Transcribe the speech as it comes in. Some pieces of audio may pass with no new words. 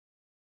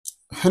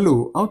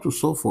Hello, how to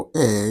solve for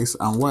x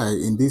and y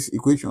in this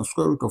equation?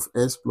 Square root of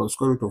x plus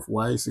square root of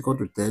y is equal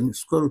to 10.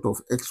 Square root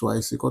of xy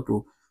is equal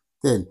to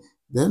 10.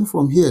 Then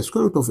from here,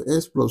 square root of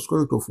x plus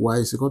square root of y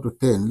is equal to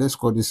 10. Let's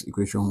call this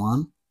equation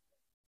 1.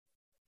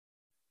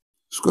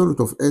 Square root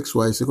of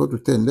xy is equal to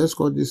 10. Let's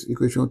call this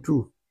equation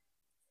 2.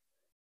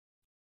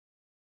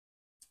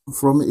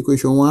 From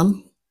equation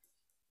 1,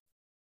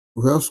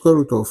 we have square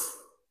root of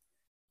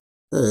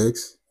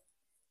x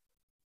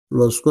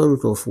plus square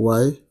root of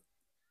y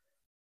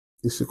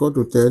is equal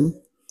to 10.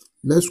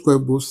 Let's square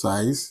both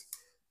sides.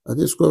 That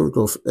is square root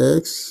of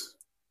x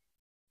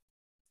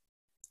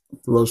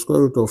plus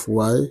square root of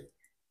y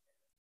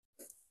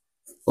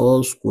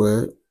all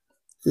square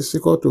is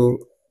equal to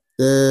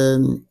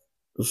 10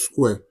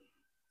 square.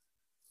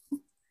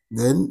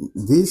 Then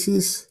this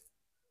is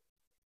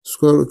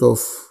square root of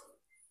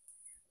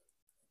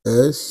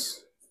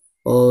s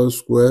all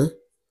square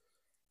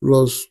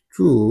plus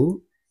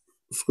 2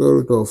 square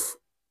root of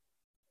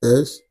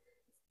s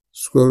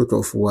square root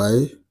of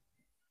y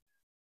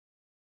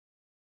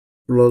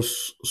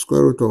plus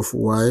square root of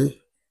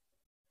y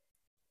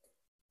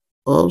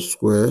all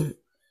square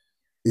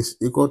is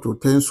equal to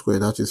 10 square,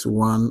 that is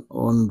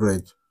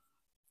 100.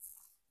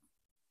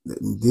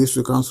 Then this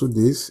we cancel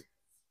this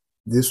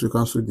we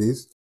cancel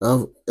this. I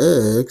have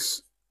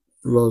x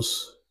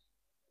plus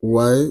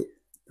y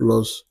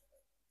plus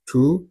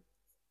 2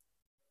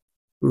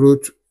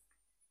 root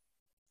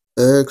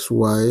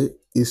xy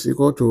is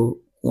equal to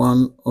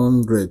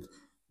 100.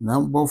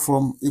 Now, but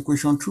from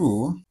equation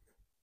 2,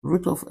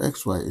 root of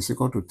xy is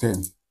equal to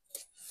 10.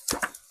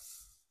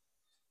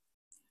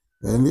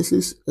 And this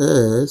is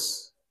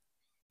s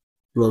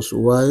plus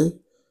y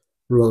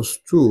plus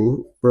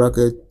 2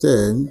 bracket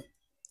 10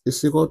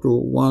 is equal to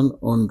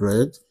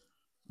 100.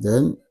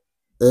 Then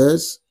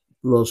s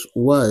plus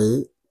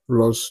y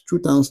plus 2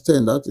 times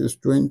 10, that is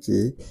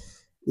 20,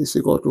 is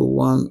equal to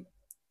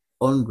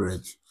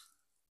 100.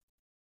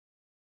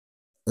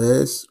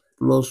 S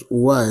plus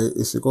y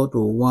is equal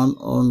to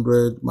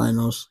 100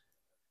 minus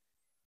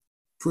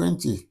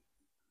 20.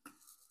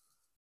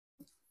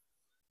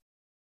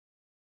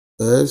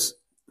 S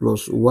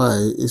plus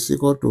y is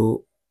equal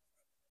to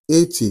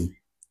 80.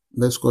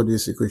 Let's call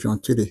this equation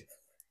 3.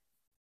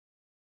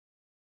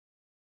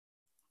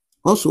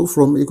 Also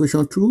from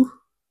equation 2,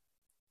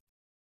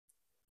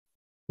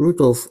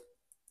 root of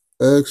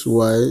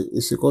xy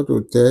is equal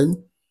to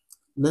 10.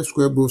 Let's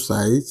square both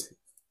sides.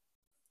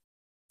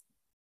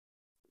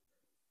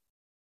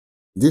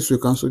 This will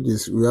cancel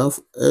this. We have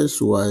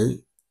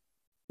sy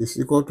is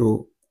equal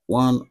to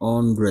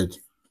 100.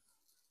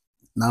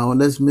 Now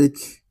let's make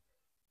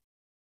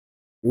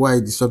y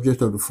the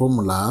subject of the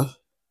formula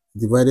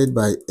divided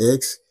by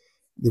x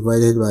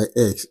divided by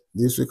x.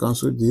 This will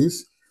cancel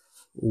this.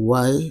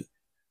 Y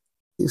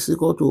is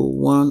equal to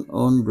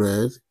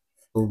 100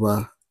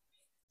 over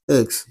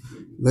x.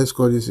 Let's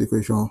call this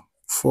equation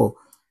 4.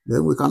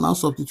 Then we can now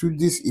substitute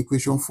this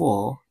equation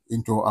 4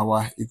 into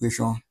our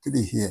equation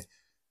 3 here.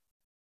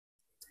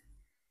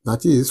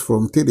 That is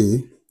from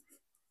 3,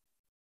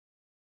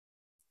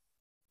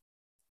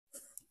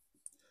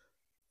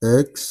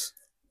 x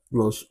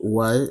plus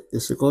y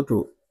is equal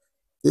to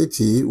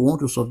 80. We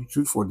want to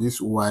substitute for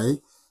this y.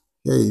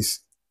 Here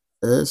is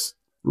s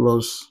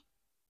plus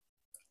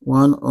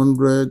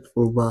 100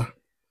 over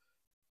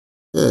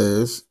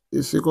s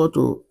is equal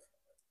to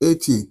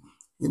 80.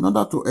 In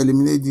order to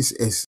eliminate this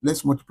s,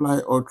 let's multiply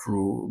all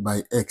through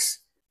by x.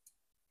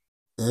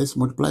 S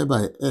multiplied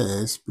by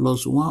s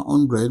plus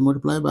 100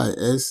 multiplied by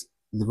s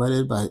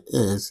divided by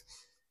s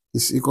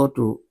is equal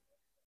to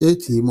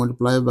 80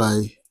 multiplied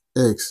by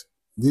x.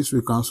 This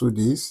will cancel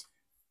this.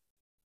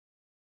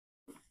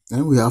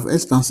 Then we have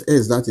s times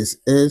s, that is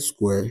s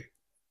squared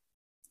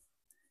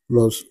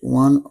plus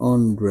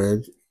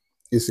 100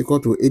 is equal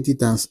to 80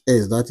 times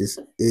s, that is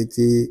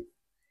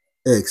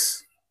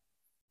 80x.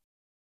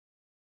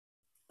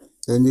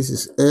 Then this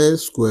is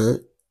s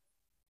squared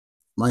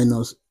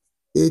minus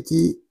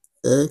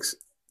 80x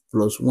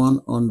plus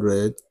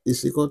 100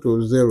 is equal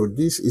to 0.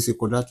 This is a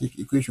quadratic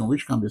equation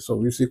which can be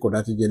solved using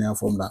quadratic general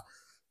formula.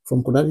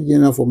 From quadratic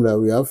general formula,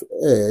 we have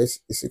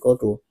s is equal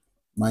to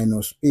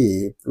minus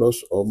a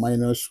plus or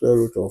minus square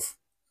root of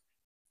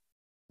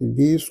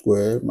b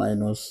squared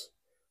minus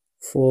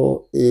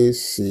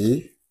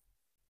 4ac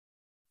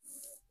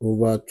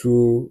over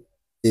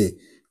 2a.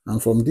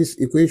 And from this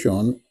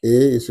equation, a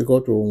is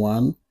equal to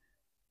 1,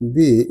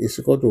 b is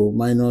equal to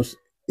minus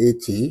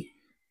 80,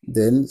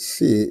 then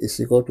c is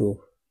equal to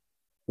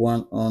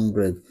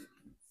 100.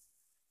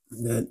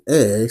 Then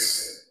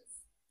x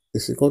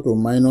is equal to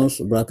minus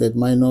bracket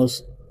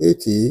minus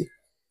 80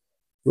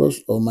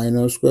 plus or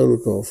minus square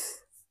root of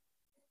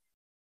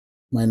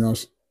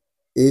minus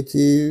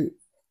 80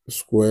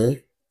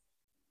 square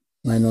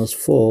minus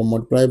 4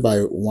 multiplied by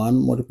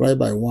 1 multiplied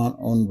by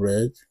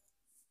 100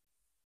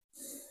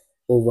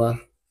 over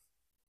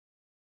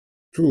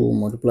 2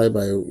 multiplied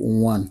by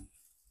 1.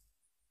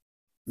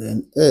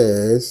 Then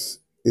s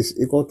is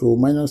equal to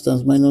minus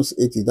times minus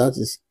 80, that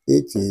is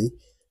 80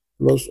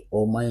 plus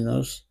or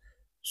minus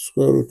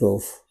square root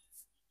of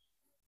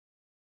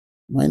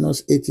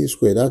minus 80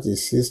 squared, that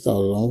is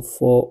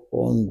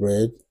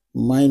 6,400,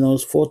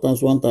 minus 4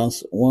 times 1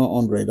 times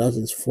 100, that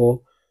is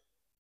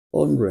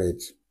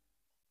 400,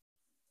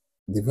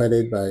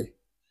 divided by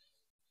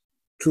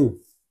 2.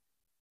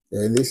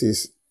 And this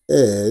is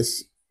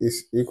S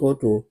is equal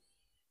to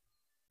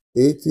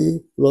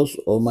 80 plus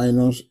or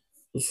minus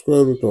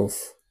square root of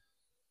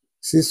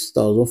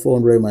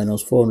 6,400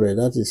 minus 400,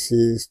 that is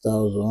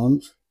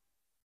 6,000,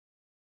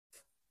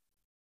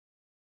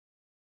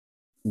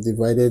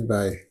 divided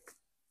by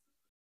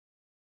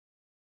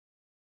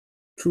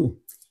 2.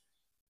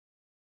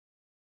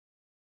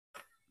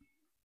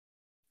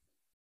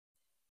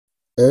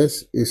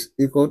 S is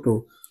equal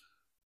to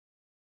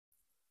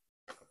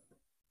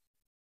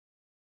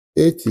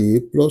 80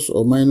 plus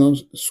or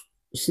minus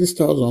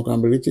 6,000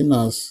 can be written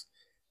as,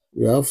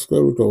 we have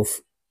square root of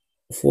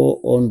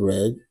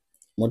 400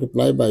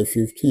 multiplied by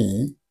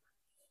 15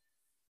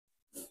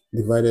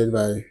 divided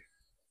by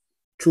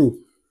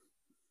 2.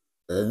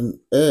 And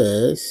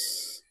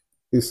S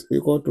is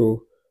equal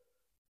to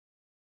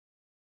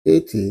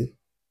 80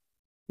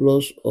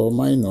 plus or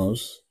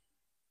minus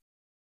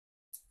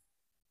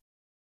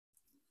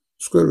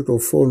square root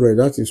of 400,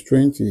 that is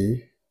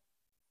 20,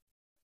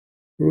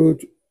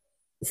 root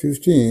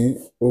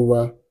 15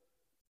 over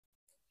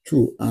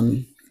 2.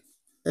 And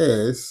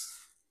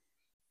S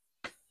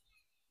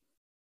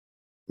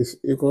is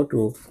equal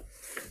to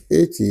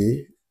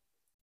 80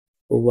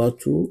 over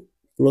 2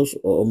 plus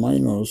or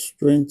minus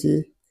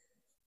 20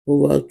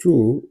 over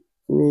 2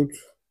 root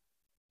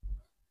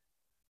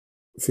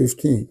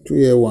 15. 2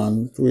 here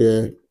 1, 2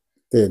 here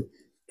 10,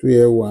 2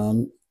 here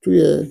 1, 2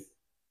 here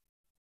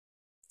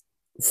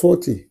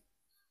 40.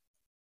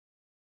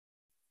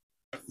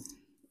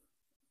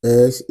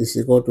 S is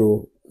equal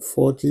to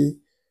 40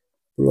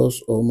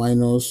 plus or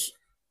minus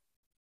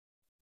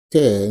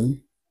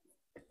 10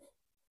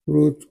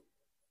 root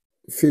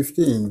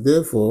 15.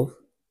 Therefore,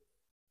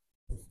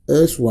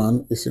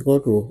 S1 is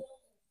equal to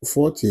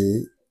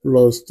 40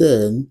 plus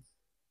 10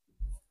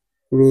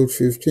 root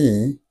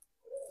 15,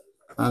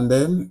 and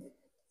then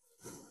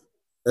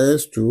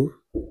S2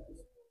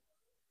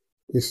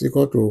 is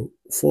equal to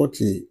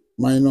 40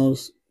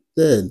 minus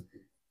 10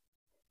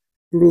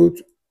 root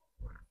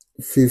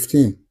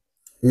 15.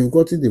 We've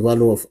gotten the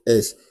value of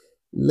S.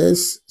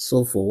 Let's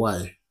solve for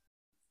Y.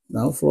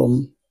 Now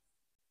from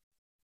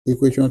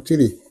equation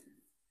 3,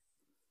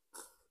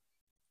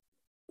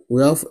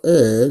 we have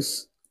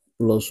S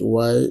plus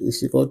Y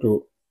is equal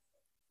to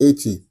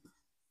 80.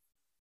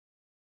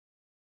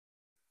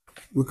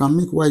 We can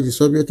make Y the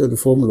subject of the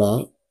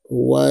formula.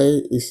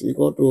 Y is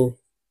equal to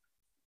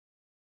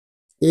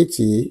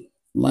 80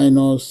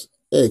 minus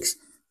X.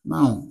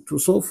 Now, to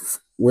solve,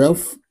 we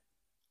have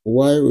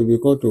Y will be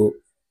equal to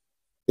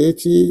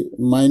 80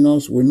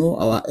 minus, we know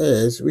our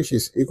S, which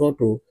is equal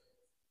to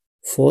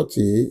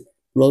 40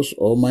 plus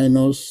or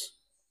minus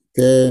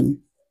 10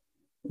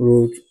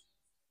 root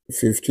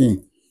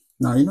 15.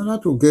 Now, in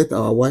order to get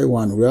our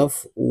Y1, we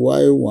have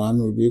Y1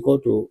 will be equal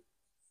to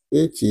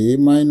 80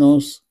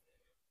 minus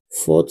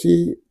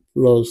 40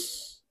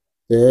 plus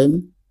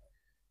 10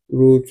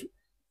 root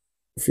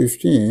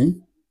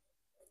 15.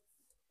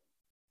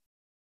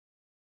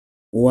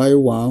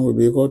 Y1 will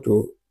be equal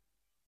to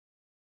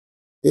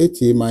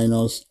 80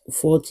 minus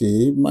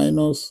 40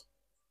 minus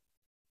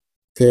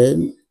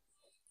 10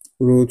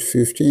 root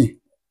 15.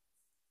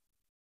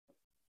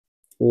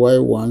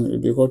 Y1 will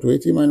be equal to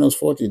 80 minus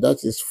 40,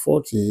 that is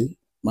 40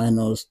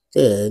 minus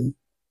 10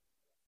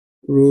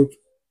 root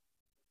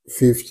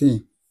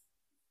 15.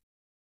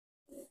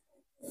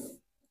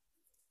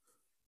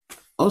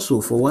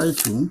 Also for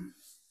Y2,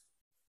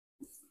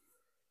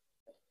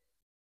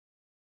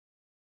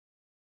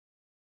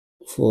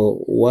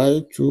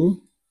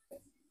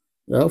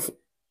 we have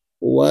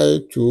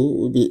Y2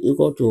 will be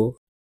equal to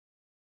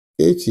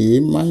 80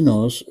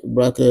 minus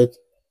bracket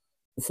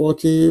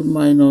 40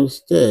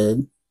 minus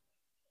 10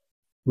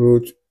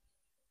 root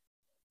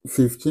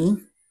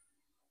 15.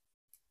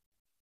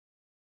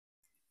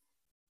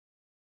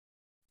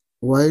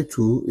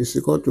 Y2 is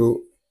equal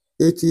to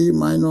 80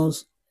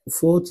 minus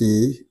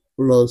 40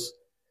 plus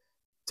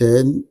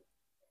 10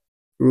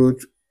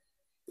 root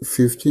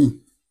 15.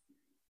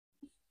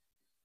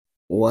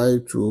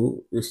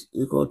 Y2 is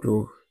equal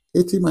to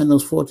 80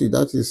 minus 40,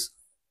 that is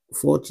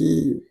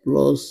 40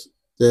 plus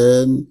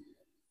 10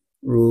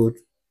 root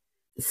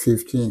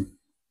 15.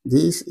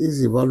 This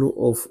is the value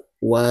of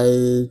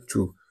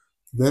Y2.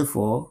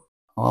 Therefore,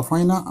 our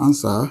final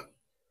answer,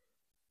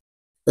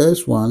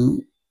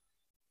 S1,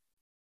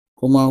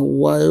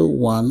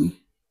 Y1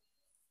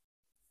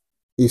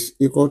 is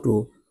equal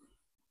to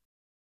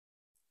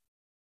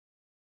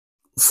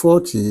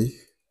 40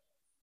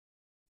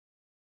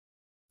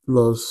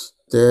 plus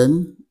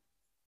 10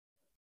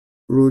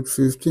 root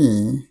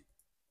 15,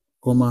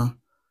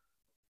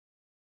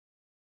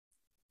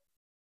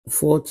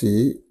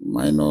 40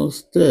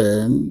 minus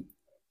 10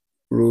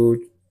 root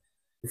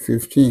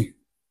 15.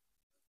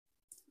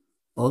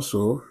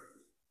 Also,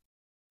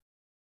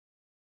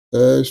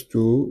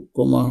 S2,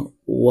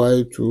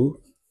 Y2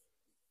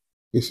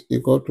 is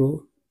equal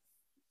to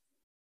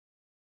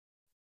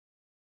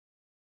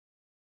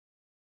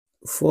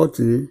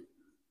 40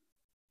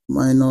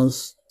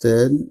 minus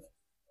 10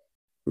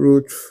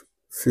 root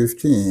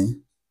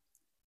 15,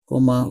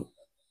 comma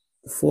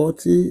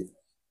 40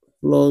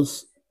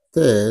 plus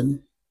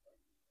 10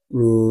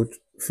 root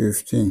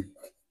 15.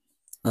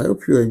 I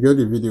hope you enjoyed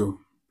the video.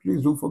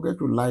 Please don't forget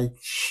to like,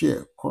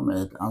 share,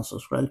 comment, and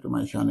subscribe to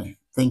my channel.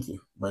 Thank you.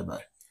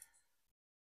 Bye-bye.